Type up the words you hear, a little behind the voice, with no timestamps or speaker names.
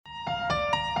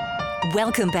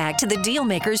Welcome back to the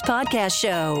Dealmakers Podcast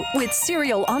Show with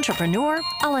serial entrepreneur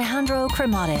Alejandro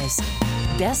Cremades,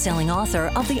 best-selling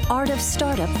author of The Art of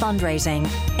Startup Fundraising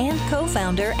and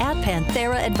co-founder at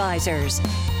Panthera Advisors.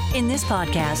 In this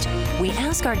podcast, we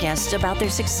ask our guests about their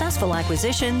successful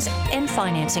acquisitions and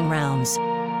financing rounds.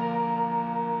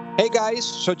 Hey guys,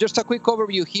 so just a quick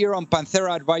overview here on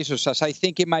Panthera Advisors, as I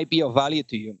think it might be of value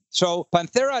to you. So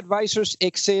Panthera Advisors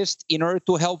exists in order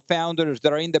to help founders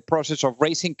that are in the process of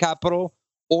raising capital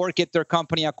or get their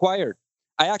company acquired.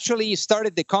 I actually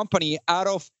started the company out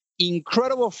of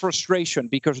incredible frustration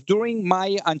because during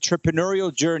my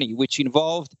entrepreneurial journey, which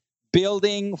involved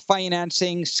building,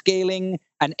 financing, scaling,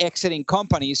 and exiting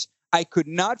companies, I could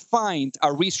not find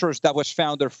a resource that was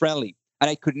founder-friendly. And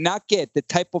I could not get the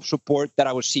type of support that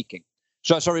I was seeking.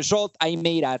 So as a result, I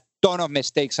made a ton of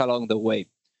mistakes along the way.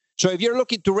 So if you're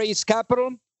looking to raise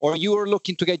capital, or you are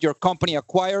looking to get your company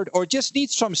acquired, or just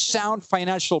need some sound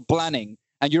financial planning,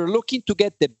 and you're looking to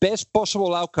get the best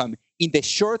possible outcome in the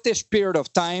shortest period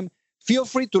of time, feel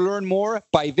free to learn more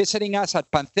by visiting us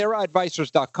at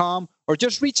pantheraadvisors.com, or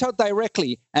just reach out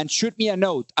directly and shoot me a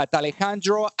note at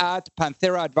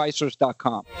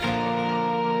alejandro@pantheraadvisors.com.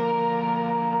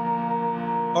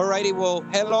 All righty. Well,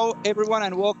 hello, everyone,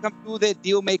 and welcome to the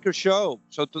Dealmaker Show.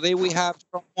 So today we have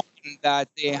someone that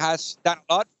has done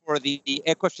a lot for the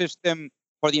ecosystem,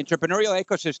 for the entrepreneurial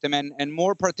ecosystem, and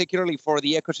more particularly for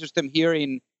the ecosystem here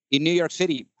in New York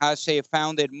City. Has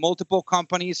founded multiple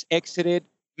companies, exited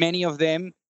many of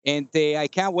them, and I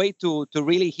can't wait to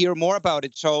really hear more about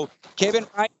it. So, Kevin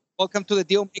Wright, welcome to the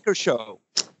Dealmaker Show.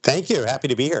 Thank you. Happy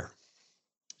to be here.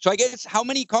 So I guess, how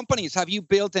many companies have you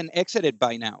built and exited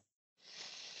by now?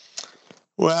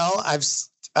 Well, I've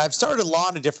started a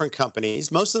lot of different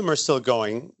companies. Most of them are still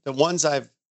going. The ones I've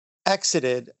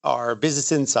exited are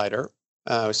Business Insider,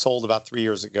 sold about 3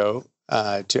 years ago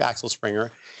to Axel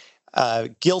Springer.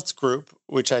 Gilt Group,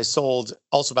 which I sold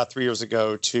also about 3 years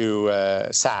ago to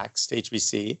Saks, to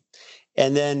HBC.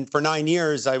 And then for 9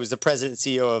 years, I was the president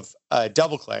and CEO of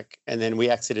DoubleClick, and then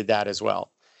we exited that as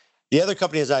well. The other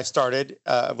companies I've started,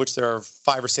 of which there are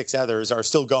 5 or 6 others, are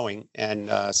still going,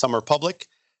 and some are public.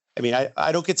 I mean,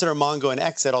 I don't consider Mongo an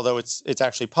exit, although it's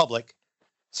actually public.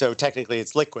 So technically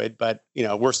it's liquid, but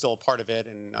we're still a part of it,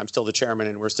 and I'm still the chairman,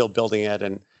 and we're still building it,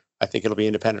 and I think it'll be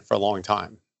independent for a long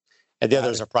time. And the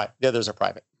others are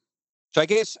private. So I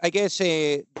guess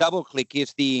DoubleClick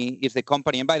is the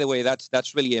company. And by the way,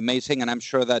 that's really amazing, and I'm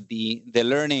sure that the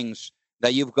learnings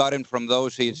that you've gotten from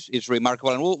those is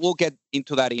remarkable, and we'll get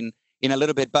into that in a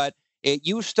little bit. But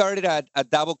you started at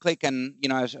DoubleClick, and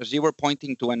as you were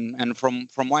pointing to, and from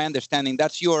my understanding,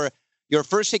 that's your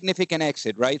first significant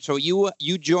exit, right? So you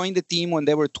joined the team when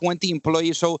there were 20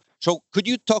 employees. So could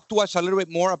you talk to us a little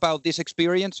bit more about this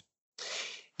experience?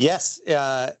 Yes,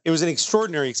 it was an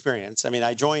extraordinary experience. I mean,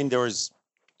 I joined, there was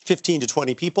 15 to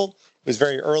 20 people. It was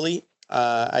very early.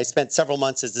 I spent several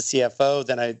months as the CFO.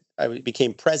 Then I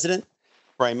became president,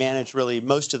 where I managed really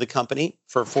most of the company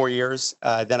for 4 years.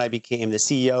 Then I became the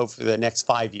CEO for the next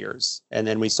 5 years, and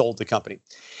then we sold the company.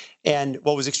 And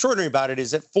what was extraordinary about it is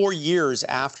that 4 years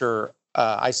after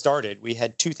I started, we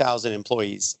had 2,000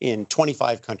 employees in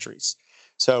 25 countries.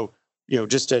 So,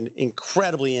 just an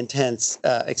incredibly intense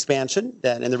expansion.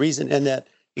 That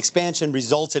expansion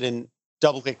resulted in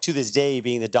DoubleClick to this day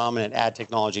being the dominant ad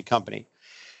technology company.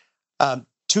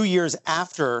 2 years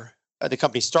after the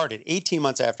company started, 18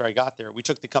 months after I got there, we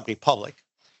took the company public.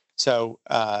 So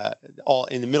all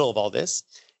in the middle of all this,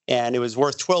 and it was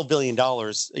worth $12 billion,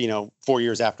 4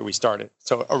 years after we started.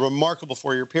 So a remarkable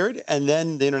 4-year period. And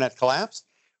then the internet collapsed.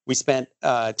 We spent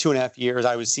 2.5 years,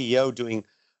 I was CEO, doing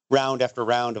round after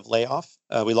round of layoff.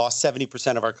 We lost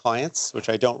 70% of our clients, which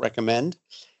I don't recommend.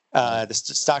 The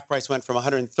stock price went from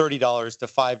 $130 to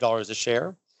 $5 a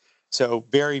share. So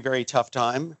very, very tough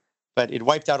time. But it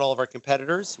wiped out all of our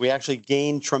competitors. We actually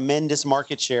gained tremendous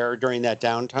market share during that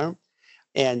downtime.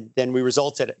 And then we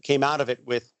came out of it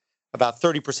with about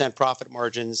 30% profit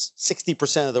margins,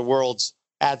 60% of the world's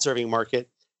ad serving market,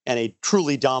 and a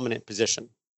truly dominant position.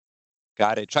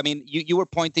 Got it. So, I mean, you were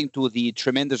pointing to the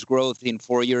tremendous growth in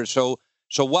 4 years. So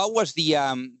what was the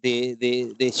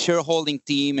shareholding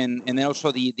team and then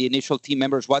also the initial team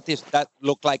members? What does that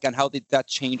look like, and how did that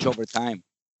change over time?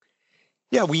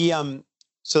 Yeah,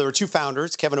 so there were 2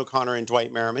 founders, Kevin O'Connor and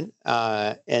Dwight Merriman,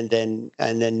 and then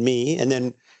me. And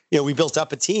then, we built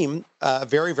up a team, a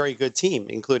very, very good team,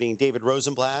 including David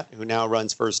Rosenblatt, who now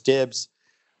runs First Dibs,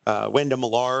 Wenda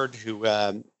Millard, who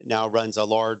now runs a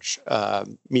large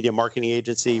media marketing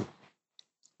agency,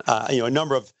 a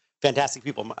number of fantastic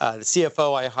people. The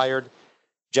CFO I hired,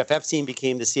 Jeff Epstein,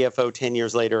 became the CFO 10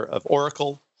 years later of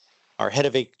Oracle. Our head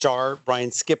of HR,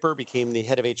 Brian Skipper, became the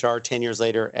head of HR 10 years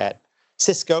later at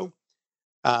Cisco.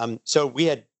 So we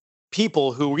had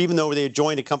people who, even though they had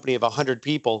joined a company of 100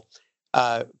 people,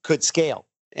 could scale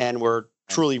and were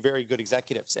truly very good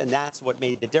executives. And that's what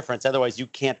made the difference. Otherwise, you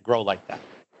can't grow like that.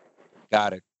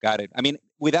 Got it. I mean,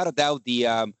 without a doubt,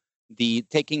 the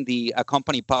taking a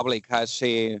company public has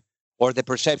or the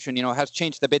perception, has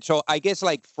changed a bit. So I guess,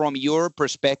 like, from your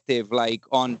perspective, like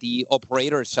on the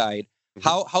operator side,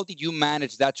 how did you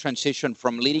manage that transition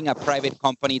from leading a private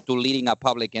company to leading a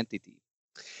public entity?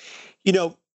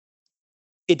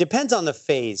 It depends on the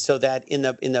phase. So that in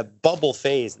the bubble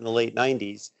phase in the late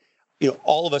 90s,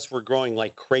 all of us were growing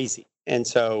like crazy. And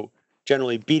so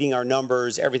generally beating our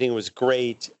numbers, everything was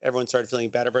great. Everyone started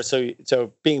feeling better.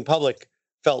 So being public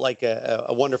felt like a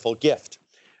wonderful gift.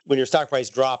 When your stock price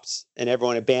drops and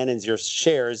everyone abandons your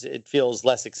shares, it feels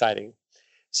less exciting.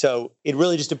 So it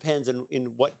really just depends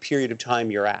in what period of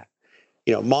time you're at.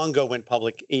 Mongo went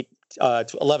public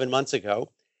 11 months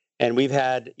ago, and we've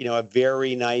had a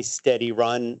very nice steady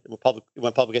run. We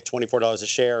went public at $24 a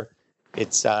share.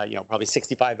 It's probably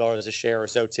 $65 a share or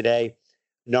so today.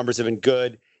 Numbers have been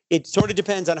good. It sort of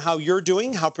depends on how you're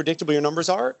doing, how predictable your numbers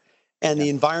are, and the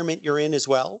environment you're in as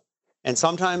well. And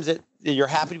sometimes you're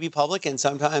happy to be public, and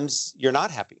sometimes you're not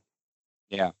happy.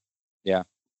 Yeah.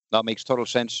 That makes total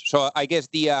sense. So I guess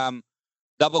the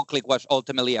DoubleClick was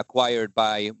ultimately acquired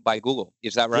by Google.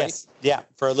 Is that right? Yes. Yeah,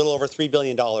 for a little over $3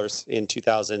 billion in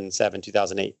 2007,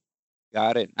 2008.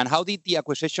 Got it. And how did the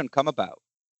acquisition come about?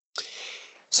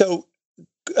 So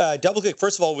DoubleClick,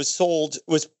 first of all,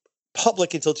 was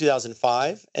public until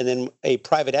 2005, and then a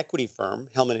private equity firm,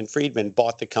 Hellman & Friedman,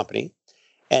 bought the company.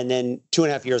 And then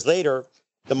 2.5 years later,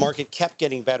 the market kept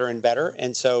getting better and better.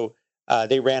 And so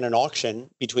they ran an auction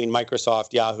between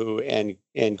Microsoft, Yahoo,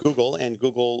 and Google, and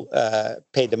Google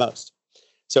paid the most.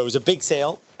 So it was a big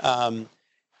sale,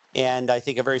 and I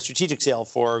think a very strategic sale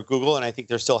for Google. And I think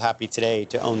they're still happy today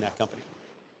to own that company.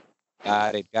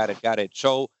 Got it.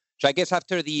 So I guess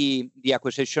after the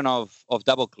acquisition of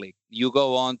DoubleClick, you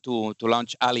go on to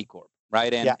launch Alicorp,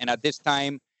 right? And at this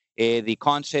time, the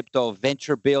concept of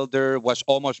venture builder was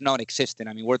almost non-existent.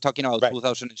 I mean, we're talking about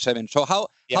 2007. So how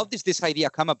did this idea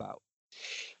come about?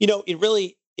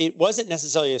 It wasn't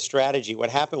necessarily a strategy. What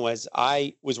happened was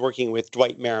I was working with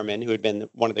Dwight Merriman, who had been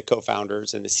one of the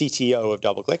co-founders and the CTO of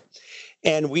DoubleClick.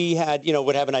 And we had,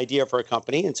 would have an idea for a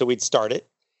company. And so we'd start it.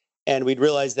 And we'd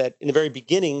realize that in the very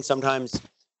beginning, sometimes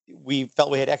we felt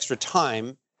we had extra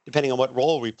time, depending on what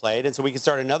role we played. And so we could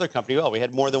start another company. Well, we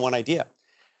had more than one idea.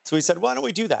 So we said, why don't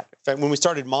we do that? In fact, when we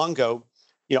started Mongo,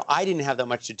 I didn't have that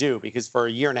much to do because for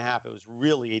a year and a half, it was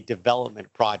really a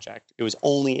development project. It was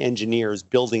only engineers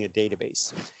building a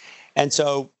database. And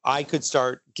so I could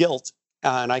start Gilt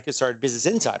and I could start Business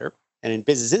Insider. And in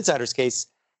Business Insider's case,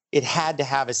 it had to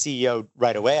have a CEO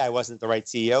right away. I wasn't the right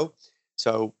CEO.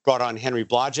 So brought on Henry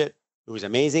Blodgett, who was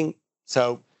amazing.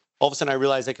 So all of a sudden I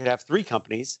realized I could have 3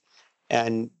 companies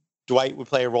and Dwight would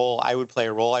play a role. I would play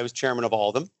a role. I was chairman of all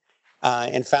of them.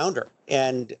 And founder,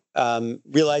 and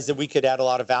realized that we could add a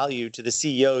lot of value to the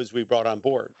CEOs we brought on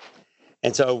board.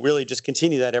 And so really just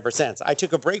continue that ever since. I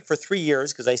took a break for 3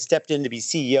 years because I stepped in to be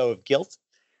CEO of Gilt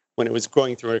when it was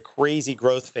going through a crazy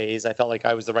growth phase. I felt like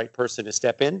I was the right person to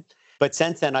step in. But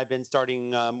since then, I've been starting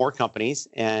more companies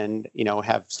and,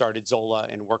 have started Zola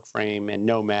and Workframe and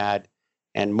Nomad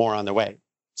and more on the way.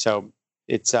 So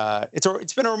it's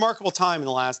been a remarkable time in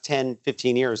the last 10,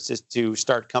 15 years just to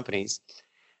start companies.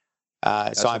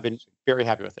 So I've been very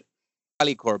happy with it.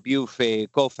 Alicorp, you've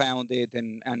co-founded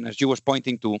and as you was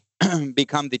pointing to,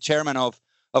 become the chairman of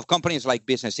companies like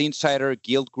Business Insider,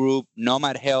 Gilt Group,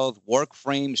 Nomad Health,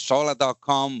 Workframe,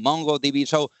 Zola.com, MongoDB.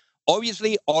 So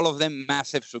obviously, all of them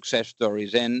massive success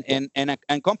stories and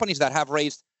companies that have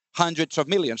raised hundreds of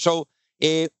millions. So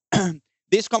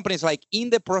these companies like in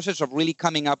the process of really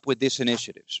coming up with these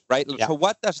initiatives, right? Yeah. So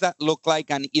what does that look like?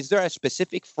 And is there a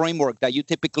specific framework that you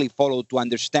typically follow to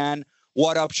understand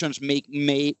what options may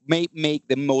make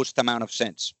the most amount of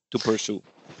sense to pursue?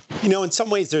 In some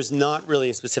ways, there's not really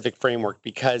a specific framework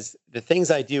because the things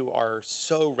I do are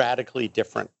so radically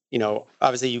different.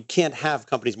 Obviously, you can't have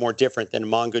companies more different than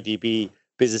MongoDB,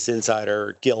 Business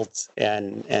Insider, Gilt,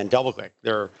 and DoubleClick.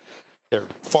 They're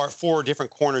 4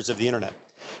 different corners of the internet.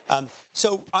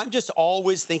 So I'm just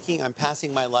always thinking, I'm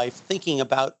passing my life thinking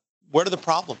about what are the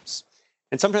problems?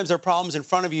 And sometimes there are problems in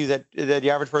front of you that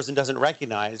the average person doesn't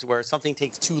recognize, where something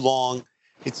takes too long,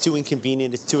 it's too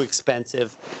inconvenient, it's too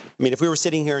expensive. I mean, if we were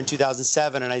sitting here in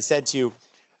 2007 and I said to you,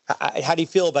 how do you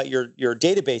feel about your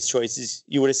database choices?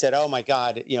 You would have said, oh my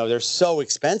God, they're so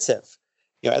expensive.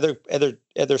 Other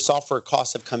their software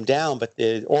costs have come down, but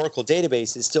the Oracle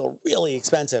database is still really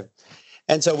expensive.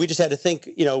 And so we just had to think,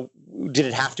 did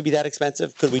it have to be that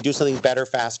expensive? Could we do something better,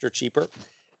 faster, cheaper?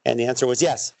 And the answer was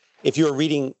yes. If you were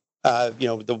reading,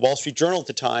 the Wall Street Journal at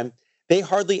the time, they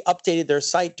hardly updated their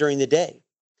site during the day.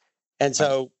 And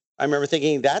so I remember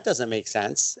thinking, that doesn't make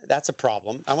sense. That's a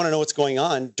problem. I want to know what's going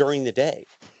on during the day.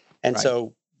 And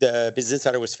so the Business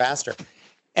Insider was faster.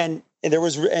 And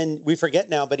we forget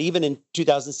now, but even in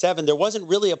 2007, there wasn't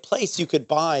really a place you could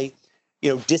buy,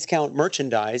 discount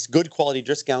merchandise, good quality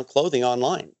discount clothing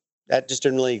online. That just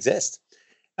didn't really exist.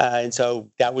 And so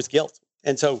that was guilt.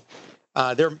 And so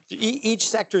each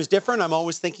sector is different. I'm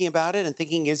always thinking about it and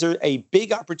thinking, is there a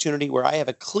big opportunity where I have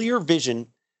a clear vision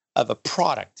of a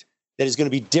product that is going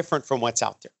to be different from what's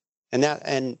out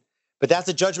there? But that's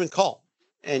a judgment call,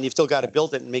 and you've still got to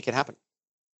build it and make it happen.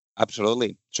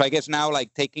 Absolutely. So I guess now,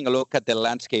 like taking a look at the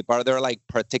landscape, are there like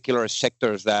particular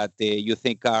sectors that you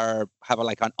think have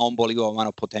an unbelievable amount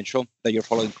of potential that you're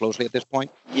following closely at this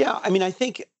point? Yeah, I mean, I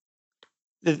think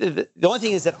the only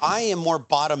thing is that I am more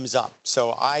bottoms up.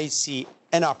 So I see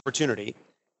an opportunity,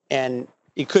 and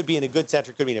it could be in a good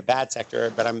sector, it could be in a bad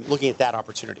sector, but I'm looking at that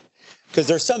opportunity. Because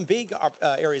there's some big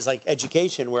areas like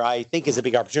education where I think is a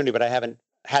big opportunity, but I haven't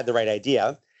had the right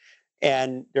idea.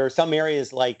 And there are some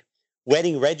areas like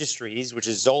wedding registries, which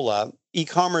is Zola.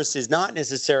 E-commerce is not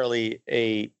necessarily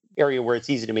a area where it's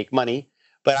easy to make money,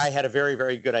 but I had a very,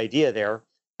 very good idea there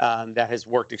that has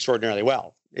worked extraordinarily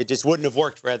well. It just wouldn't have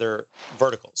worked for other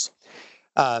verticals.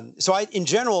 In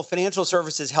general, financial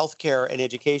services, healthcare, and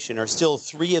education are still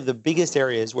three of the biggest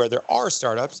areas where there are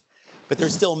startups, but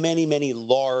there's still many, many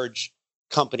large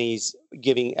companies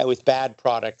with bad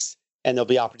products, and there'll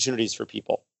be opportunities for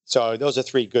people. So those are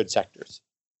three good sectors.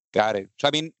 Got it. So,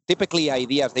 I mean, typically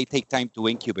ideas, they take time to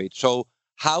incubate. So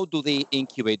how do they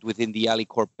incubate within the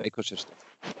Alicorp ecosystem?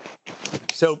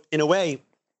 So in a way,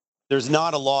 there's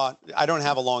not a lot. I don't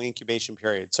have a long incubation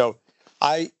period. So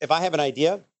if I have an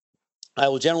idea, I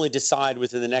will generally decide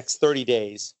within the next 30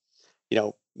 days,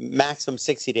 maximum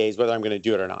 60 days, whether I'm going to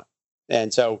do it or not.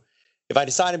 And so if I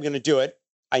decide I'm going to do it,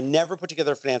 I never put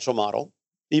together a financial model,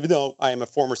 even though I am a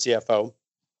former CFO.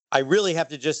 I really have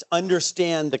to just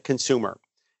understand the consumer,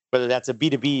 whether that's a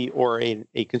B2B or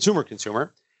a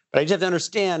consumer. But I just have to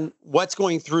understand what's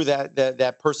going through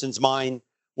that person's mind.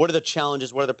 What are the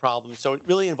challenges? What are the problems? So it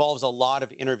really involves a lot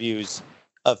of interviews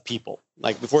of people.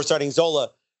 Like before starting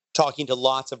Zola, talking to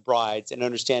lots of brides and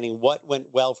understanding what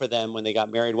went well for them when they got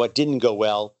married, what didn't go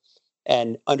well,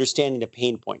 and understanding the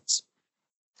pain points.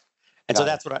 And so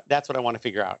that's what I want to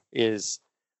figure out is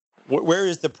where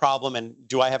is the problem, and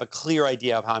do I have a clear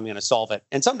idea of how I'm going to solve it?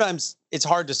 And sometimes it's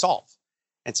hard to solve.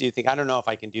 And so you think, I don't know if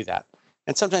I can do that.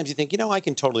 And sometimes you think, I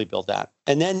can totally build that.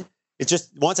 And then it's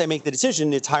just, once I make the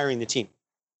decision, it's hiring the team.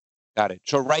 Got it.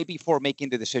 So right before making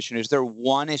the decision, is there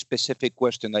one specific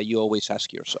question that you always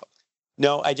ask yourself?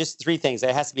 No, three things.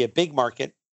 It has to be a big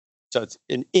market. So it's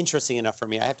interesting enough for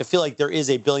me. I have to feel like there is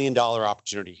a $1 billion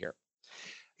opportunity here.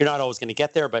 You're not always going to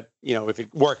get there, but if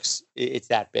it works, it's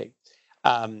that big.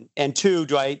 And two,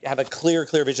 do I have a clear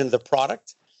vision of the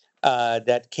product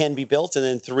that can be built? And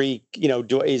then three,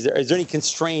 is there any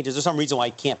constraint? Is there some reason why I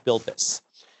can't build this?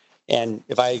 And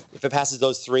if it passes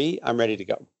those three, I'm ready to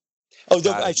go.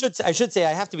 I should say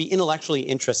I have to be intellectually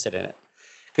interested in it,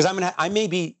 because I may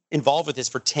be involved with this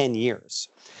for 10 years.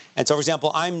 And so, for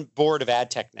example, I'm bored of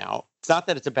ad tech now. It's not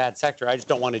that it's a bad sector. I just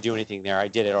don't want to do anything there. I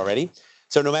did it already.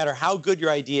 So no matter how good your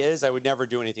idea is, I would never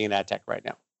do anything in ad tech right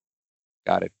now.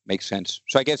 Got it. Makes sense.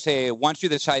 So I guess once you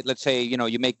decide, let's say,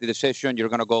 you make the decision, you're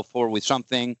going to go forward with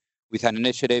something, with an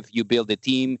initiative, you build the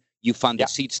team, you fund the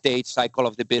seed stage cycle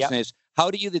of the business. Yep.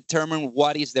 How do you determine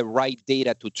what is the right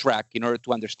data to track in order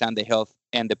to understand the health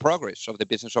and the progress of the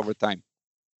business over time?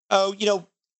 Oh,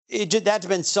 that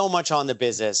depends so much on the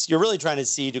business. You're really trying to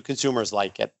see, do consumers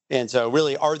like it? And so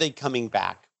really, are they coming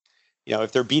back?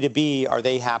 If they're B2B, are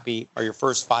they happy? Are your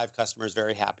first 5 customers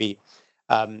very happy?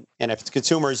 And if it's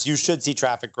consumers, you should see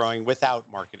traffic growing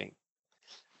without marketing.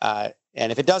 And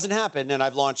if it doesn't happen, and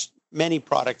I've launched many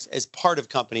products as part of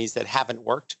companies that haven't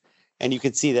worked, and you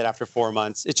can see that after 4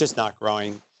 months, it's just not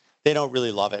growing. They don't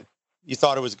really love it. You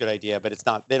thought it was a good idea, but it's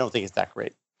not. They don't think it's that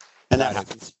great. And that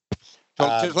happens. So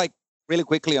just like really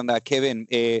quickly on that, Kevin,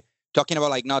 talking about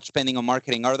like not spending on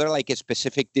marketing, are there like a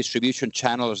specific distribution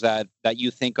channels that you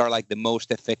think are like the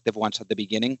most effective ones at the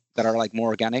beginning that are like more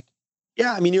organic?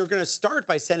 Yeah, I mean, you're going to start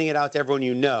by sending it out to everyone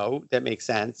you know. That makes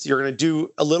sense. You're going to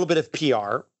do a little bit of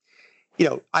PR.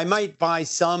 I might buy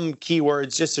some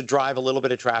keywords just to drive a little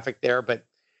bit of traffic there. But,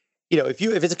 if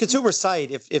it's a consumer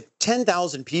site, if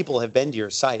 10,000 people have been to your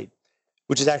site,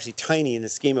 which is actually tiny in the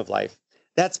scheme of life,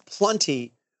 that's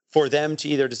plenty for them to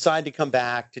either decide to come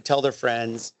back, to tell their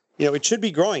friends. It should be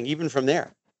growing even from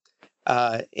there.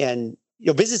 And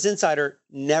Business Insider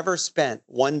never spent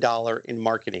 $1 in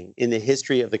marketing in the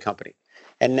history of the company,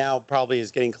 and now probably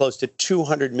is getting close to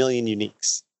 200 million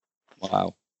uniques.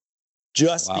 Wow.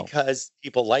 Just because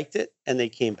people liked it and they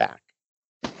came back.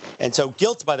 And so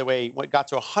Gilt, by the way, got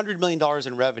to $100 million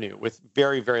in revenue with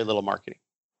very, very little marketing.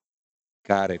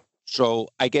 Got it. So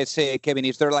I guess, Kevin,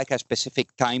 is there like a specific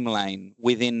timeline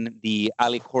within the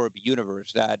Alicorp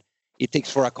universe that it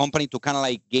takes for a company to kind of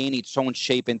like gain its own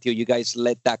shape until you guys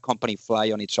let that company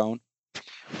fly on its own?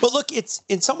 Well, look, it's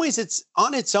in some ways it's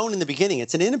on its own in the beginning.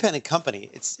 It's an independent company.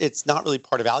 It's not really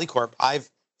part of Alicorp. I've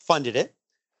funded it.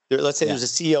 Let's say there's a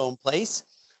CEO in place.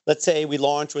 Let's say we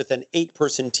launch with an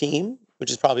 8-person team, which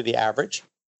is probably the average.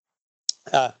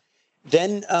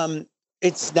 Then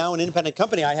it's now an independent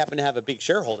company. I happen to have a big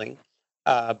shareholding,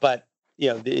 but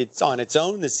it's on its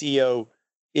own. The CEO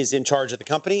is in charge of the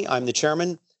company. I'm the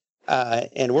chairman.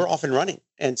 And we're off and running.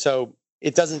 And so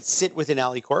it doesn't sit within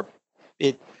Alicorp.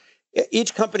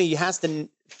 Each company has to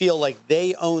feel like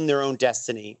they own their own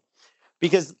destiny,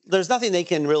 because there's nothing they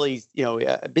can really,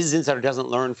 Business Insider doesn't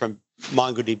learn from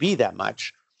MongoDB that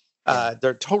much.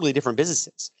 They're totally different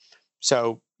businesses.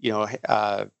 So,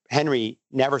 Henry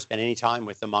never spent any time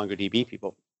with the MongoDB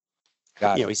people.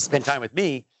 He spent time with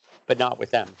me, but not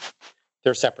with them.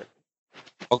 They're separate.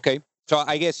 Okay. So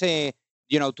I guess, to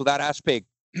that aspect,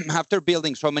 after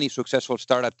building so many successful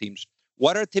startup teams,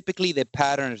 what are typically the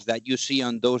patterns that you see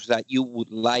on those that you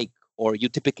would like or you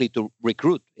typically to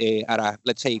recruit at a,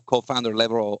 let's say, co-founder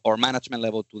level or management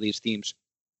level to these teams?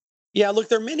 Yeah, look,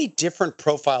 there are many different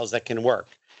profiles that can work.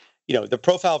 The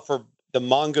profile for the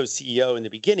Mongo CEO in the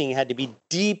beginning had to be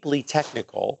deeply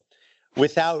technical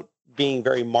without being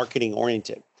very marketing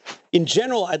oriented. In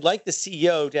general, I'd like the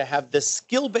CEO to have the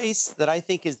skill base that I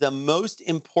think is the most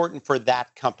important for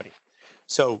that company.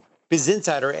 So Business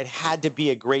Insider, it had to be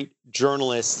a great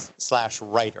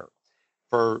journalist/writer.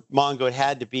 For Mongo, it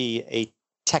had to be a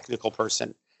technical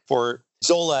person. For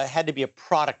Zola, it had to be a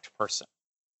product person.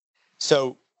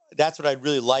 So that's what I'd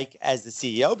really like as the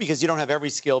CEO, because you don't have every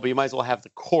skill, but you might as well have the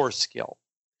core skill.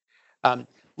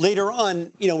 Later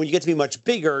on, when you get to be much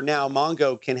bigger, now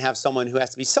Mongo can have someone who has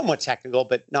to be somewhat technical,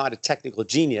 but not a technical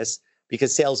genius,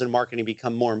 because sales and marketing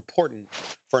become more important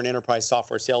for an enterprise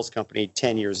software sales company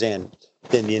 10 years in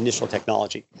than the initial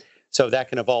technology. So that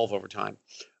can evolve over time.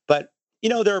 But,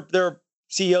 there are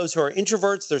CEOs who are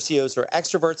introverts, there are CEOs who are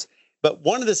extroverts. But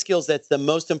one of the skills that's the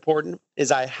most important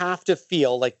is I have to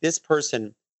feel like this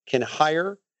person can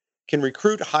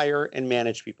recruit, hire, and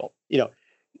manage people.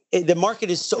 The market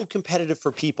is so competitive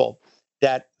for people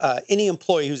that any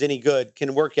employee who's any good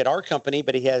can work at our company,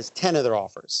 but he has 10 other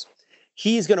offers.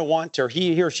 He's going to want to, or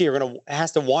he or she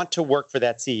has to want to work for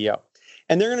that CEO.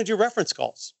 And they're going to do reference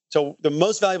calls. So the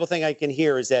most valuable thing I can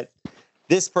hear is that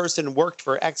this person worked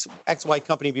for XY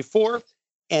company before,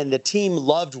 and the team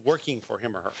loved working for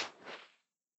him or her.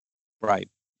 Right.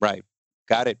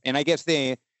 Got it. And I guess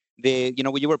you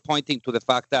were pointing to the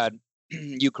fact that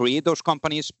you create those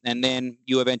companies and then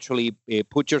you eventually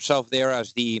put yourself there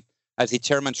as the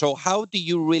chairman. So how do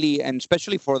you really, and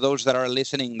especially for those that are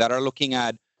listening, that are looking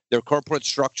at their corporate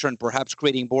structure and perhaps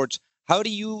creating boards, how do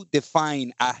you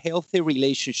define a healthy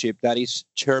relationship that is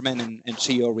chairman and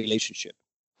CEO relationship?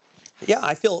 Yeah,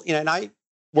 I feel, and I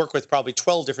work with probably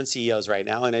 12 different CEOs right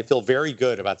now, and I feel very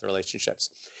good about the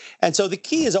relationships. And so the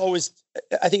key is always,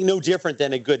 I think, no different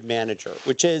than a good manager,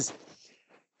 which is,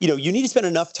 you need to spend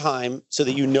enough time so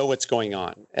that you know what's going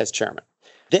on as chairman.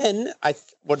 Then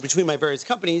between my various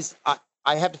companies,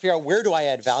 I have to figure out, where do I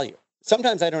add value?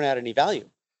 Sometimes I don't add any value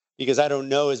because I don't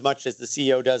know as much as the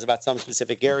CEO does about some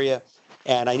specific area,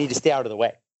 and I need to stay out of the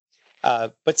way.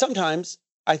 But sometimes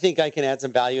I think I can add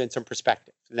some value and some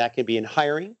perspective. And that can be in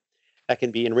hiring, that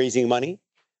can be in raising money,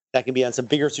 that can be on some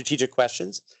bigger strategic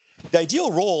questions. The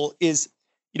ideal role is,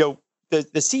 the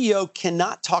CEO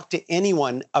cannot talk to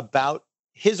anyone about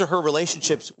his or her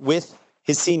relationships with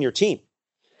his senior team.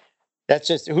 That's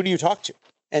just, who do you talk to?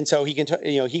 And so he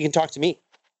can talk to me.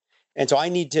 And so I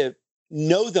need to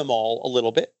know them all a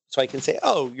little bit, so I can say,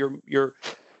 oh, you're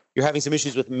having some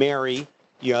issues with Mary,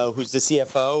 who's the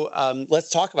CFO. Let's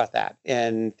talk about that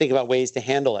and think about ways to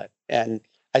handle it. And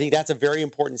I think that's a very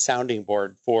important sounding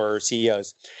board for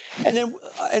CEOs. And then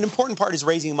an important part is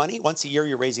raising money. Once a year,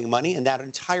 you're raising money. And that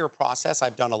entire process,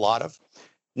 I've done a lot of.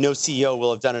 No CEO will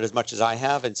have done it as much as I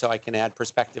have. And so I can add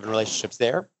perspective and relationships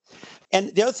there.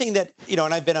 And the other thing that, and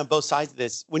I've been on both sides of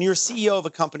this, when you're CEO of a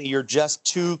company, you're just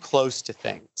too close to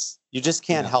things. You just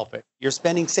can't help it. You're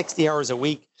spending 60 hours a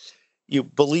week. You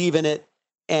believe in it.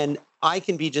 And I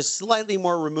can be just slightly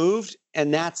more removed,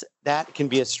 and that can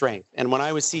be a strength. And when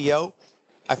I was CEO,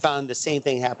 I found the same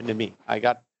thing happened to me. I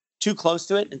got too close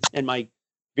to it, and my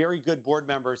very good board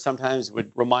members sometimes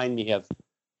would remind me of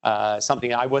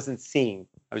something I wasn't seeing.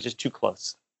 I was just too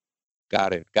close.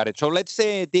 Got it. So let's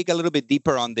dig a little bit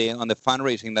deeper on the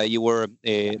fundraising that you were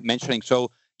mentioning.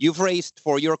 So you've raised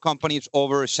for your companies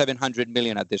over 700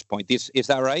 million at this point. Is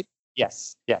that right?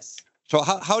 Yes. So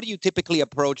how do you typically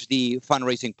approach the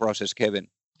fundraising process, Kevin?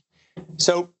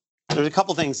 So there's a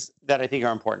couple things that I think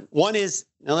are important. One is,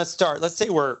 now let's start. Let's say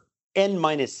we're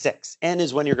N-6. N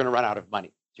is when you're going to run out of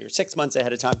money. So you're 6 months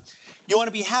ahead of time. You want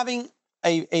to be having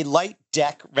a light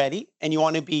deck ready, and you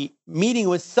want to be meeting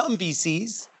with some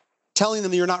VCs, telling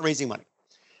them that you're not raising money.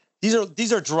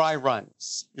 These are dry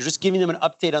runs. You're just giving them an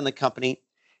update on the company.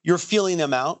 You're feeling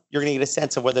them out. You're going to get a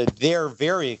sense of whether they're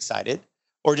very excited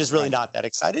or just really not that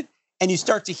excited. And you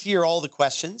start to hear all the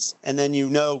questions, and then you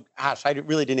know, gosh, I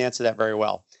really didn't answer that very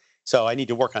well. So I need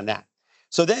to work on that.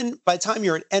 So then by the time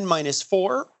you're at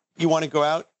N-4, you want to go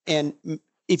out, and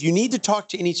if you need to talk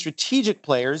to any strategic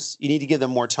players, you need to give them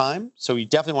more time. So you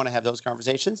definitely want to have those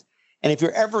conversations. And if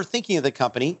you're ever thinking of the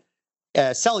company,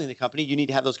 selling the company, you need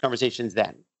to have those conversations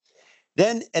then.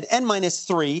 Then at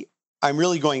N-3, I'm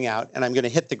really going out, and I'm going to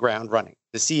hit the ground running.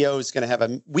 The CEO is going to have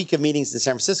a week of meetings in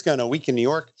San Francisco and a week in New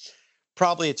York,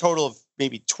 probably a total of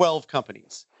maybe 12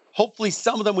 companies. Hopefully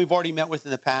some of them we've already met with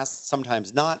in the past,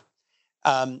 sometimes not.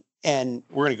 And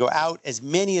we're going to go out as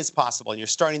many as possible. And you're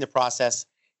starting the process,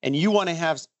 and you want to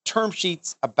have term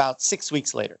sheets about 6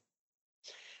 weeks later.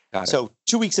 Got it. So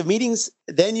 2 weeks of meetings,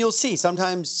 then you'll see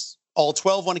sometimes all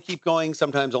 12 want to keep going.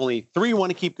 Sometimes only 3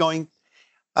 want to keep going.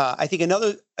 I think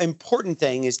another important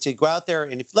thing is to go out there,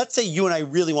 and if let's say you and I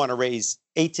really want to raise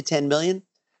 8 to 10 million,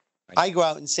 I go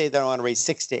out and say that I want to raise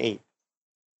 6 to 8.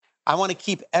 I want to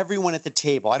keep everyone at the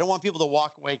table. I don't want people to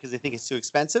walk away because they think it's too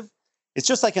expensive. It's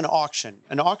just like an auction.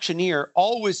 An auctioneer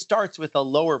always starts with a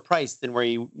lower price than where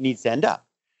he needs to end up.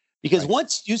 Because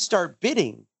once you start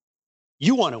bidding,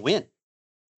 you want to win.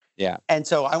 Yeah. And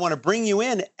so I want to bring you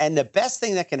in. And the best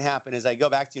thing that can happen is I go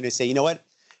back to you and I say, you know what?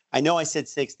 I know I said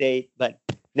 6 to 8, but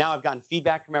now I've gotten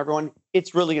feedback from everyone.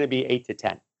 It's really going to be 8 to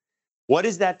 10. What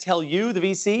does that tell you, the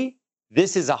VC?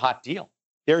 This is a hot deal.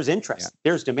 There's interest. Yeah.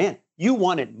 There's demand. You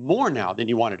want it more now than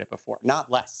you wanted it before,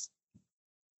 not less.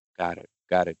 Got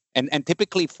it. And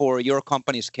typically for your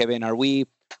companies, Kevin, are we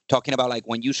talking about like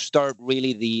when you start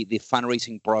really the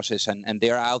fundraising process and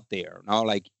they're out there, no?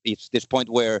 Like it's this point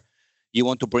where you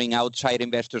want to bring outside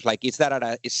investors. Like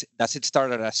does it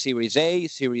start at a Series A,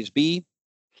 Series B?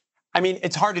 I mean,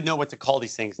 it's hard to know what to call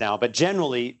these things now, but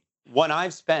generally when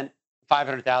I've spent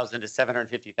 $500,000 to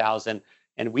 $750,000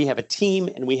 and we have a team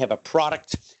and we have a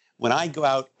product, when I go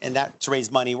out and that to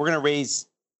raise money, we're going to raise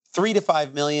 3 to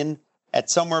 5 million at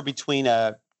somewhere between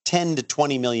 10 to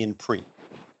 20 million pre.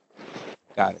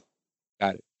 Got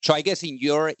it. So I guess in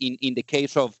the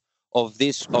case of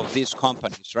these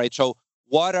companies, right? So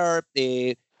what are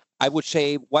the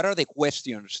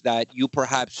questions that you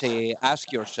perhaps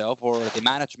ask yourself or the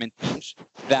management teams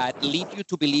that lead you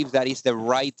to believe that it's the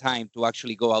right time to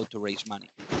actually go out to raise money?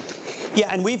 Yeah,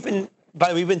 and we've been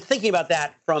thinking about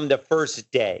that from the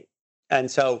first day. And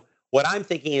so what I'm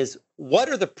thinking is, what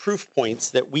are the proof points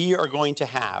that we are going to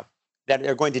have that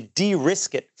are going to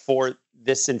de-risk it for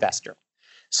this investor?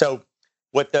 So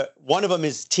one of them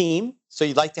is team. So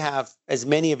you'd like to have as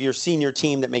many of your senior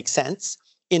team that makes sense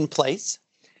in place.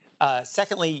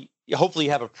 Secondly, hopefully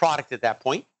you have a product at that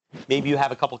point. Maybe you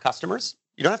have a couple customers.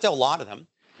 You don't have to have a lot of them,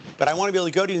 but I want to be able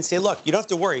to go to you and say, look, you don't have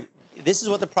to worry. This is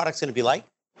what the product's going to be like.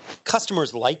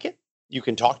 Customers like it. You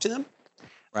can talk to them.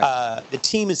 Right. The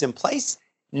team is in place.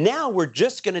 Now we're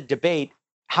just going to debate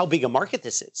how big a market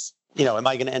this is. Am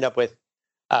I going to end up with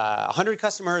 100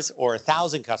 customers or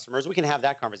 1,000 customers? We can have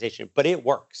that conversation, but it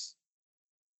works.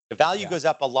 The value goes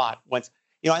up a lot once.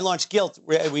 I launched Gilt.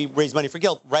 We raised money for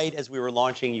Gilt right as we were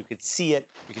launching. You could see it.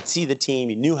 You could see the team.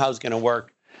 You knew how it was going to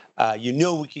work. You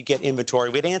knew we could get inventory.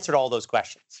 We had answered all those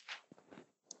questions.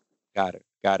 Got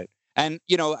it. And,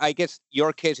 I guess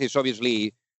your case is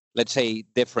obviously, let's say,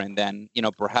 different than,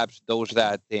 perhaps those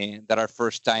that are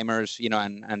first timers,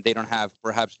 and they don't have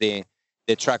perhaps the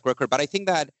track record. But I think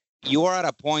that you are at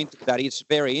a point that is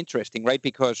very interesting, right?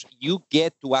 Because you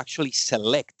get to actually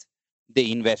select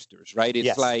the investors, right?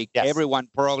 It's everyone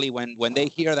probably when they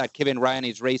hear that Kevin Ryan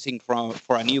is raising for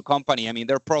a new company, I mean,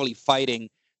 they're probably fighting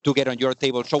to get on your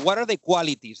table. So what are the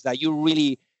qualities that you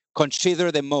really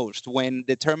consider the most when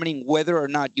determining whether or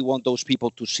not you want those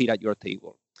people to sit at your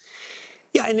table?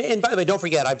 Yeah, and by the way, don't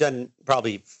forget, I've done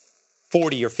probably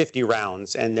 40 or 50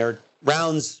 rounds, and they're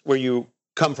rounds where you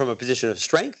come from a position of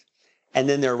strength, And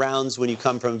then there are rounds when you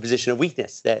come from a position of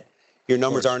weakness, that your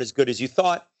numbers aren't as good as you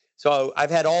thought. So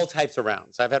I've had all types of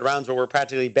rounds. I've had rounds where we're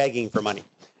practically begging for money.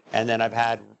 And then I've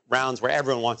had rounds where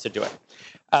everyone wants to do it.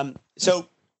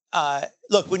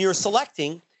 Look, when you're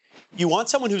selecting, you want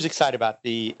someone who's excited about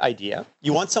the idea.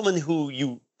 You want someone who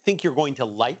you think you're going to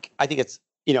like. I think it's,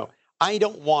 I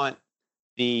don't want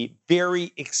the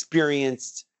very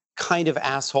experienced kind of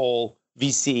asshole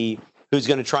VC who's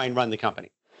going to try and run the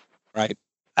company. Right.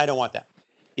 I don't want that.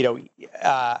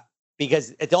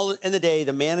 Because at the end of the day,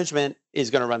 the management is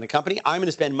going to run the company. I'm going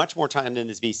to spend much more time than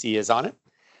this VC is on it.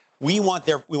 We want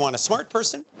a smart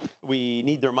person. We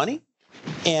need their money.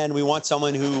 And we want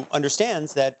someone who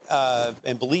understands that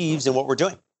and believes in what we're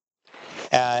doing.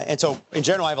 And so, in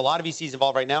general, I have a lot of VCs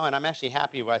involved right now, and I'm actually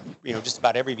happy with just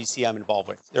about every VC I'm involved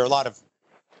with. There are a lot of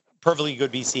perfectly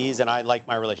good VCs, and I like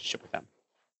my relationship with them.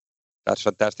 That's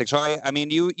fantastic. So,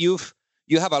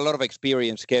 you have a lot of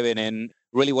experience, Kevin, and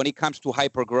really, when it comes to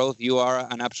hyper growth, you are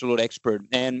an absolute expert.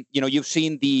 And you've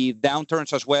seen the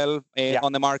downturns as well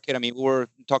on the market. I mean, we were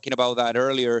talking about that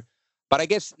earlier. But I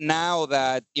guess now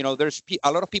that, there's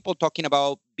a lot of people talking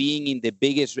about being in the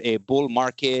biggest bull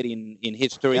market in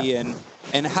history. Yeah.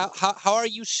 And how are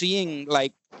you seeing,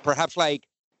 perhaps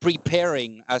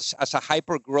preparing as a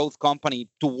hyper growth company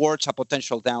towards a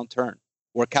potential downturn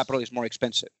where capital is more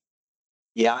expensive?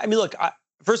 Yeah, I mean, look,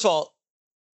 first of all,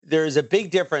 there's a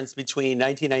big difference between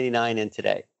 1999 and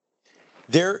today.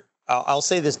 I'll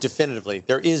say this definitively,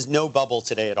 there is no bubble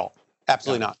today at all.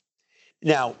 Absolutely not.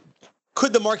 Now,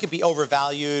 could the market be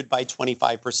overvalued by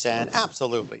 25%?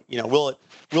 Absolutely. Will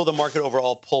the market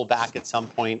overall pull back at some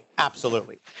point?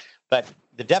 Absolutely. But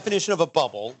the definition of a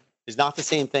bubble is not the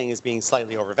same thing as being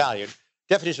slightly overvalued.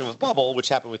 Definition of a bubble, which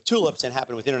happened with tulips and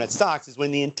happened with internet stocks, is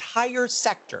when the entire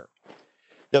sector,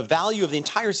 the value of the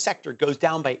entire sector goes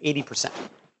down by 80%.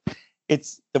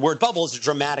 The word bubble is a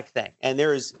dramatic thing, and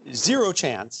there is zero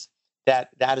chance that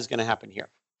is going to happen here.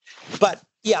 But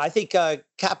yeah, I think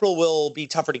capital will be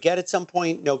tougher to get at some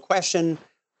point, no question.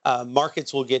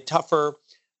 Markets will get tougher,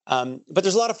 but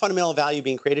there's a lot of fundamental value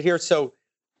being created here. So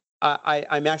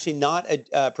I'm actually not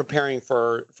preparing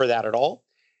for that at all.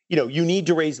 You need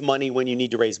to raise money when you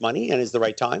need to raise money, and it's the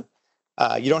right time.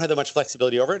 You don't have that much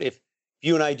flexibility over it. If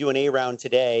you and I do an A round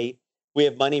today, we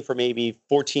have money for maybe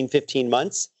 14, 15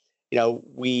 months.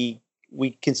 We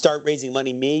can start raising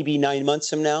money maybe 9 months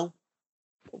from now.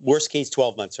 Worst case,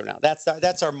 12 months from now.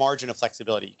 That's our margin of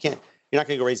flexibility. You're not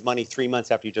going to go raise money 3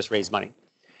 months after you just raised money.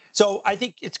 So I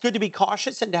think it's good to be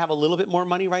cautious and to have a little bit more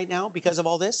money right now because of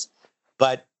all this.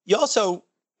 But you also,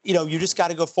 you just got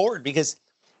to go forward, because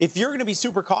if you're going to be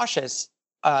super cautious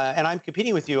and I'm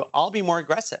competing with you, I'll be more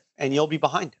aggressive and you'll be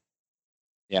behind.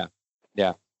 Yeah.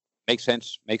 Makes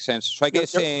sense. So I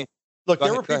guess, there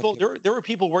were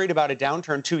people worried about a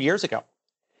downturn 2 years ago.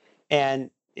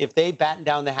 And if they battened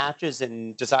down the hatches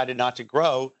and decided not to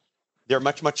grow, they're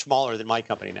much, much smaller than my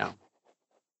company now.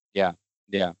 Yeah.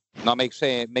 No, makes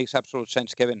absolute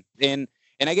sense, Kevin. And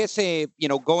I guess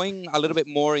going a little bit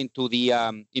more into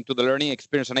the learning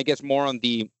experience, and I guess more on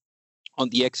the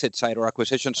exit side or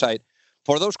acquisition side,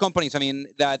 for those companies, I mean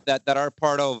that are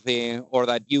part of or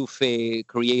that you've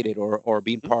created or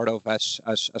been part of as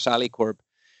Alicorp.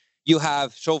 You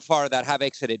have so far that have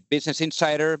exited. Business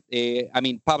Insider,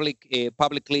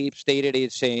 publicly stated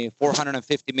it's a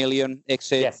 $450 million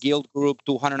exit. Yes. Guild Group,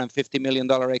 $250 million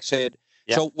exit.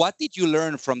 Yep. So what did you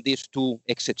learn from these two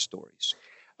exit stories?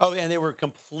 Oh, and they were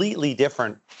completely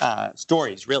different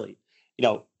stories, really.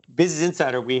 Business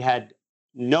Insider, we had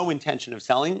no intention of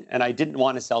selling, and I didn't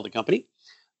want to sell the company.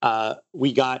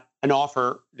 We got an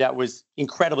offer that was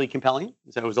incredibly compelling.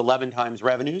 So it was 11 times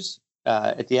revenues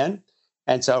at the end.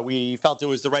 And so we felt it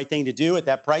was the right thing to do at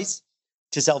that price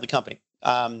to sell the company.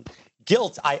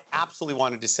 Gilt, I absolutely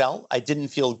wanted to sell. I didn't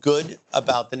feel good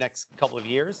about the next couple of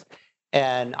years.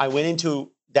 And I went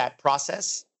into that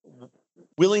process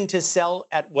willing to sell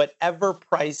at whatever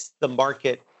price the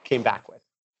market came back with.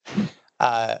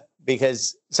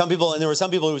 Because there were some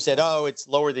people who said, oh, it's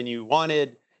lower than you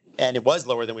wanted. And it was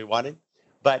lower than we wanted.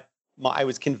 But I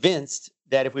was convinced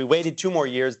that if we waited 2 more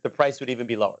years, the price would even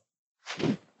be lower.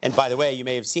 And by the way, you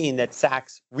may have seen that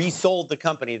Saks resold the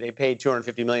company they paid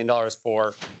 $250 million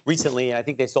for recently, and I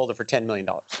think they sold it for $10 million.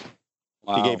 Wow.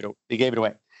 They gave it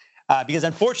away. Because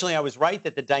unfortunately, I was right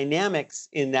that the dynamics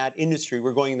in that industry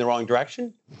were going in the wrong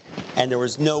direction, and there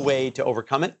was no way to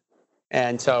overcome it.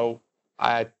 And so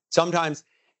sometimes,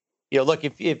 look,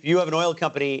 if you have an oil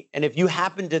company, and if you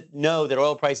happen to know that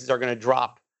oil prices are going to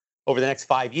drop over the next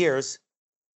 5 years,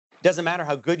 it doesn't matter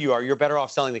how good you are, you're better off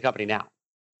selling the company now.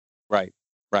 Right.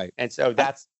 And so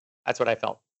that's what I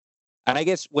felt. And I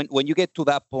guess when you get to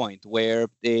that point where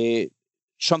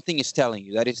something is telling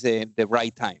you that is the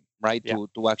right time, right,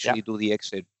 to actually do the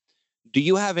exit, do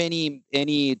you have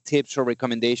any tips or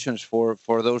recommendations for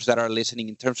those that are listening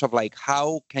in terms of like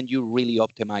how can you really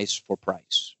optimize for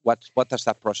price? What does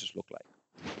that process look like?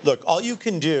 Look, all you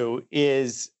can do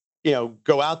is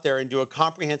go out there and do a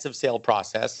comprehensive sale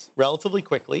process relatively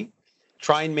quickly.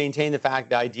 Try and maintain the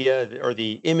idea or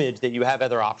the image that you have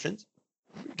other options.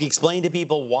 Explain to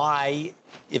people why,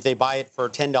 if they buy it for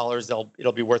 $10,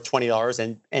 it'll be worth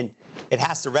 $20, and it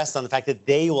has to rest on the fact that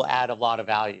they will add a lot of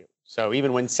value. So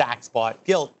even when Saks bought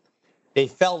Gilt, they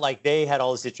felt like they had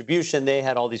all this distribution, they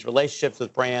had all these relationships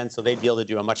with brands, so they'd be able to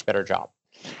do a much better job.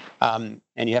 And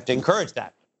you have to encourage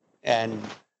that, and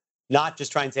not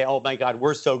just try and say, "Oh my God,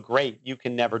 we're so great, you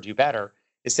can never do better."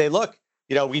 Is say, "Look,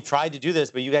 we tried to do this,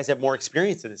 but you guys have more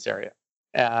experience in this area,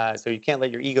 so you can't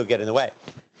let your ego get in the way."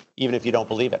 Even if you don't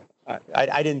believe it.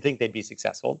 I didn't think they'd be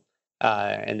successful,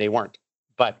 and they weren't.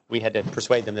 But we had to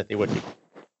persuade them that they would be.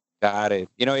 Got it.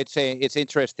 It's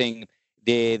interesting.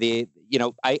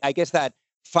 I guess that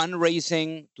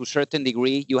fundraising to a certain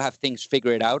degree, you have things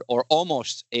figured out, or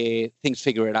almost things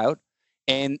figured out.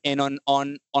 And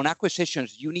on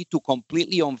acquisitions, you need to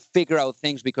completely figure out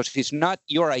things because it's not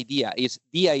your idea; it's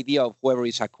the idea of whoever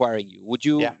is acquiring you. Would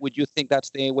you think that's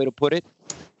the way to put it?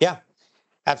 Yeah.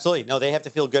 Absolutely. No, they have to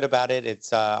feel good about it.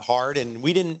 It's hard. And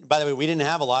we didn't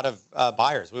have a lot of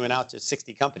buyers. We went out to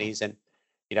 60 companies and,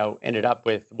 ended up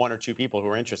with one or two people who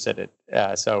were interested in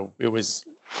it. So it was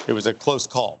a close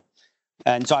call.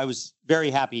 And so I was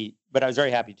very happy, but I was very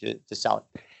happy to sell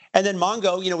it. And then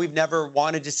Mongo, we've never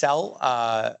wanted to sell.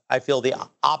 I feel the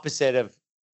opposite of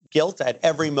Gilt at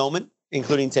every moment,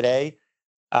 including today.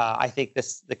 I think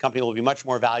the company will be much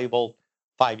more valuable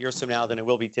 5 years from now than it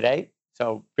will be today.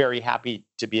 So very happy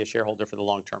to be a shareholder for the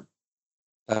long term.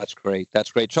 That's great. That's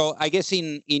great. So I guess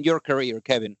in your career,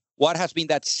 Kevin, what has been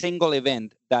that single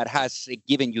event that has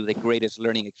given you the greatest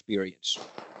learning experience?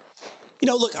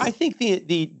 Look, I think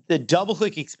the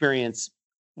DoubleClick experience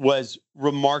was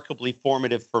remarkably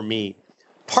formative for me,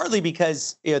 partly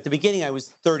because at the beginning I was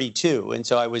 32, and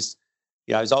so I was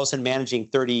all of a sudden managing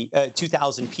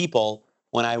 2,000 people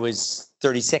when I was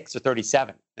 36 or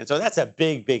 37, and so that's a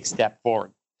big step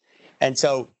forward. And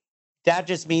so that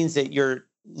just means that you're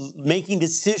making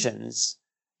decisions,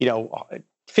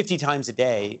 50 times a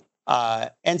day,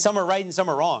 and some are right and some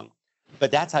are wrong, but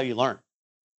that's how you learn.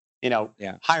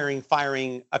 Hiring,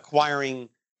 firing, acquiring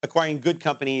good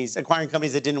companies, acquiring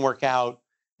companies that didn't work out,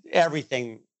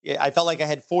 everything. I felt like I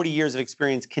had 40 years of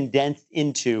experience condensed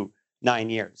into 9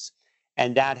 years,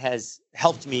 and that has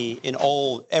helped me in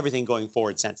everything going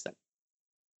forward since then.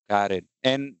 Got it.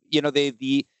 And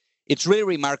it's really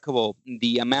remarkable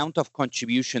the amount of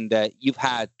contribution that you've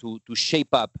had to shape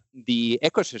up the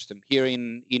ecosystem here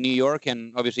in New York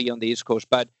and obviously on the East Coast.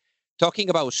 But talking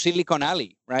about Silicon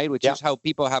Alley, right, which is how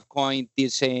people have coined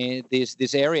this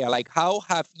area. Like, how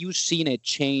have you seen it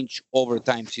change over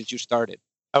time since you started?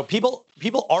 Oh, people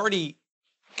already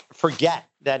forget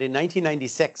that in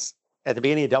 1996, at the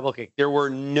beginning of DoubleClick, there were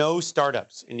no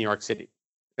startups in New York City.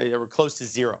 They were close to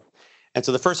zero. And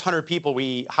so the first 100 people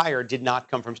we hired did not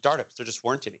come from startups. There just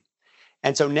weren't any.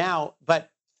 And so now,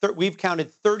 we've counted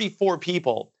 34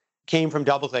 people came from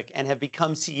DoubleClick and have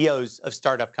become CEOs of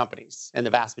startup companies, and the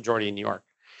vast majority in New York.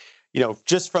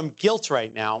 Just from Gilt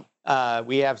right now,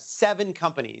 we have 7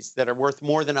 companies that are worth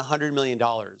more than $100 million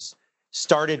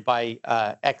started by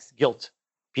ex-Gilt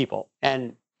people.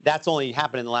 And that's only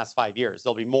happened in the last 5 years.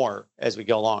 There'll be more as we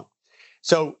go along.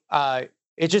 So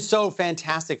it's just so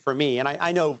fantastic for me. And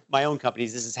I know my own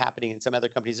companies, this is happening in some other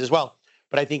companies as well.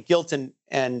 But I think Gilt and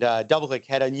DoubleClick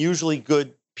had unusually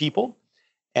good people.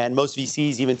 And most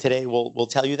VCs, even today, will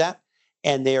tell you that.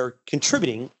 And they are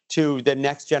contributing to the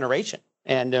next generation.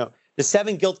 And the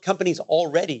 7 Gilt companies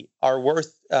already are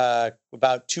worth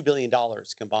about $2 billion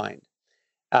combined.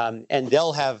 And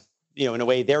they'll have, in a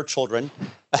way, their children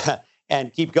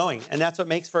and keep going. And that's what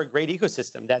makes for a great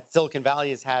ecosystem that Silicon Valley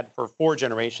has had for 4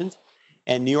 generations.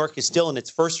 And New York is still in its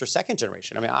first or second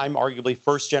generation. I mean, I'm arguably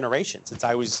first generation since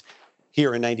I was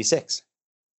here in 96.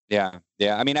 Yeah.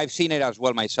 I mean, I've seen it as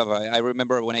well myself. I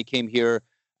remember when I came here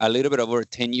a little bit over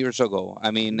 10 years ago. I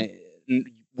mean,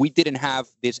 we didn't have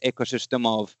this ecosystem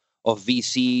of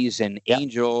VCs and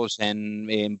angels and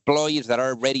employees that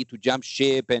are ready to jump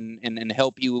ship and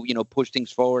help you, push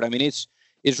things forward. I mean, it's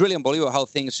really unbelievable how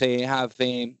things have,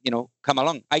 come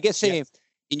along. I guess in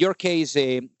your case,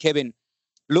 Kevin,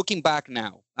 looking back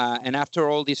now, and after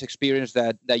all this experience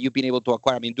that you've been able to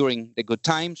acquire, I mean, during the good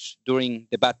times, during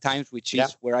the bad times, which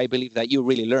is where I believe that you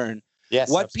really learn. Yes,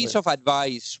 what absolutely. piece of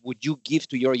advice would you give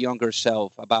to your younger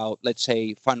self about, let's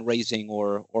say, fundraising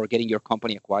or getting your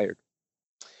company acquired?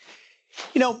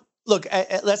 Look,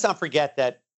 let's not forget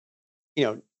that,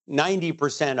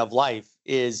 90% of life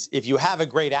is if you have a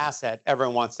great asset,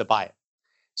 everyone wants to buy it.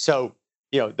 So,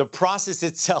 the process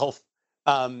itself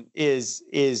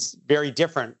is very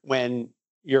different when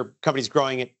your company's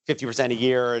growing at 50% a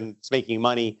year and it's making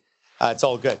money. It's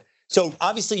all good. So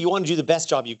obviously you want to do the best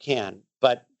job you can,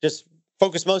 but just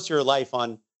focus most of your life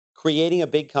on creating a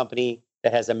big company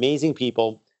that has amazing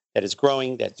people, that is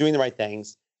growing, that's doing the right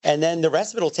things. And then the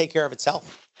rest of it will take care of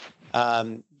itself.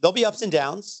 There'll be ups and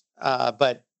downs,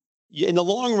 but in the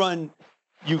long run,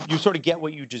 you sort of get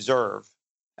what you deserve,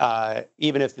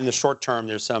 even if in the short term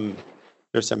there's some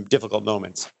difficult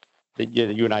moments that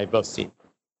you and I have both seen.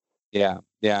 Yeah.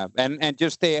 And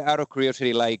just out of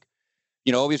curiosity, like,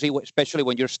 obviously, especially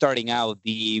when you're starting out,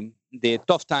 the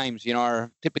tough times,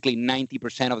 are typically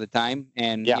 90% of the time.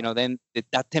 And, then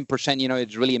that 10%,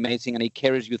 it's really amazing and it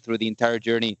carries you through the entire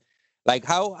journey. Like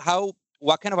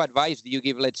what kind of advice do you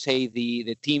give, let's say,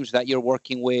 the teams that you're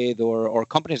working with or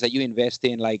companies that you invest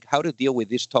in, like how to deal with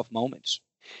these tough moments?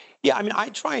 Yeah, I mean, I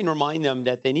try and remind them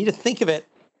that they need to think of it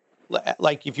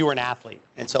like if you were an athlete.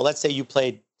 And so let's say you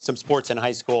played some sports in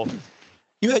high school.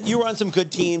 You were on some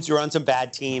good teams, you were on some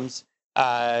bad teams.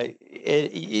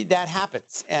 That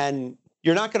happens. And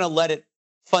you're not going to let it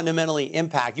fundamentally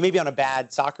impact. You may be on a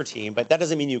bad soccer team, but that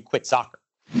doesn't mean you quit soccer.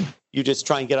 You just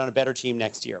try and get on a better team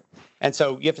next year. And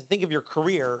so you have to think of your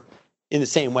career in the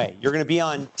same way. You're going to be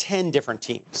on 10 different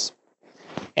teams.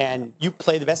 And you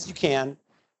play the best you can,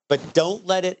 but don't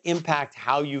let it impact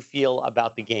how you feel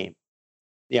about the game.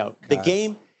 The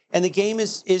game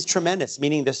is tremendous,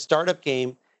 meaning the startup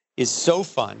game is so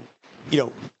fun.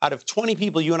 Out of 20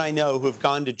 people you and I know who have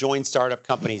gone to join startup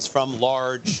companies from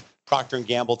large Procter &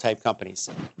 Gamble type companies,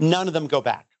 none of them go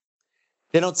back.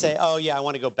 They don't say, oh, yeah, I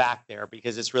want to go back there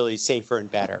because it's really safer and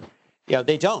better.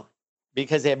 They don't,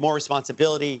 because they have more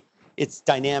responsibility. It's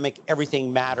dynamic.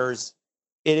 Everything matters.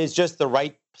 It is just the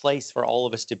right place for all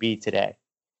of us to be today.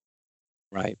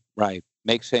 Right.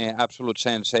 Makes absolute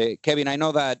sense. Kevin, I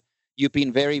know that you've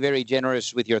been very, very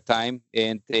generous with your time,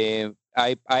 and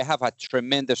I have a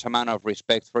tremendous amount of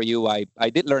respect for you. I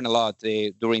did learn a lot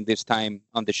during this time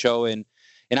on the show, and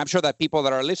I'm sure that people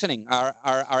that are listening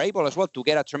are able as well to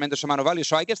get a tremendous amount of value.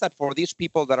 So I guess that for these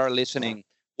people that are listening,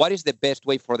 what is the best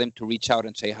way for them to reach out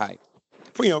and say hi?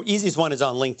 Easiest one is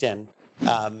on LinkedIn.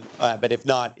 But if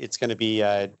not, it's going to be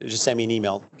just send me an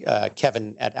email,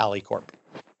 Kevin@AliCorp.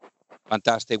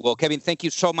 Fantastic. Well, Kevin, thank you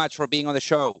so much for being on the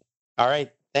show. All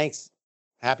right. Thanks.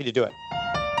 Happy to do it.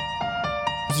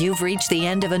 You've reached the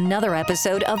end of another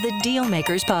episode of the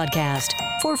Dealmakers Podcast.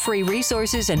 For free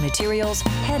resources and materials,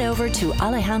 head over to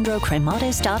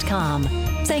alejandrocremades.com.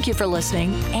 Thank you for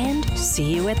listening, and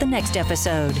see you at the next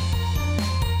episode.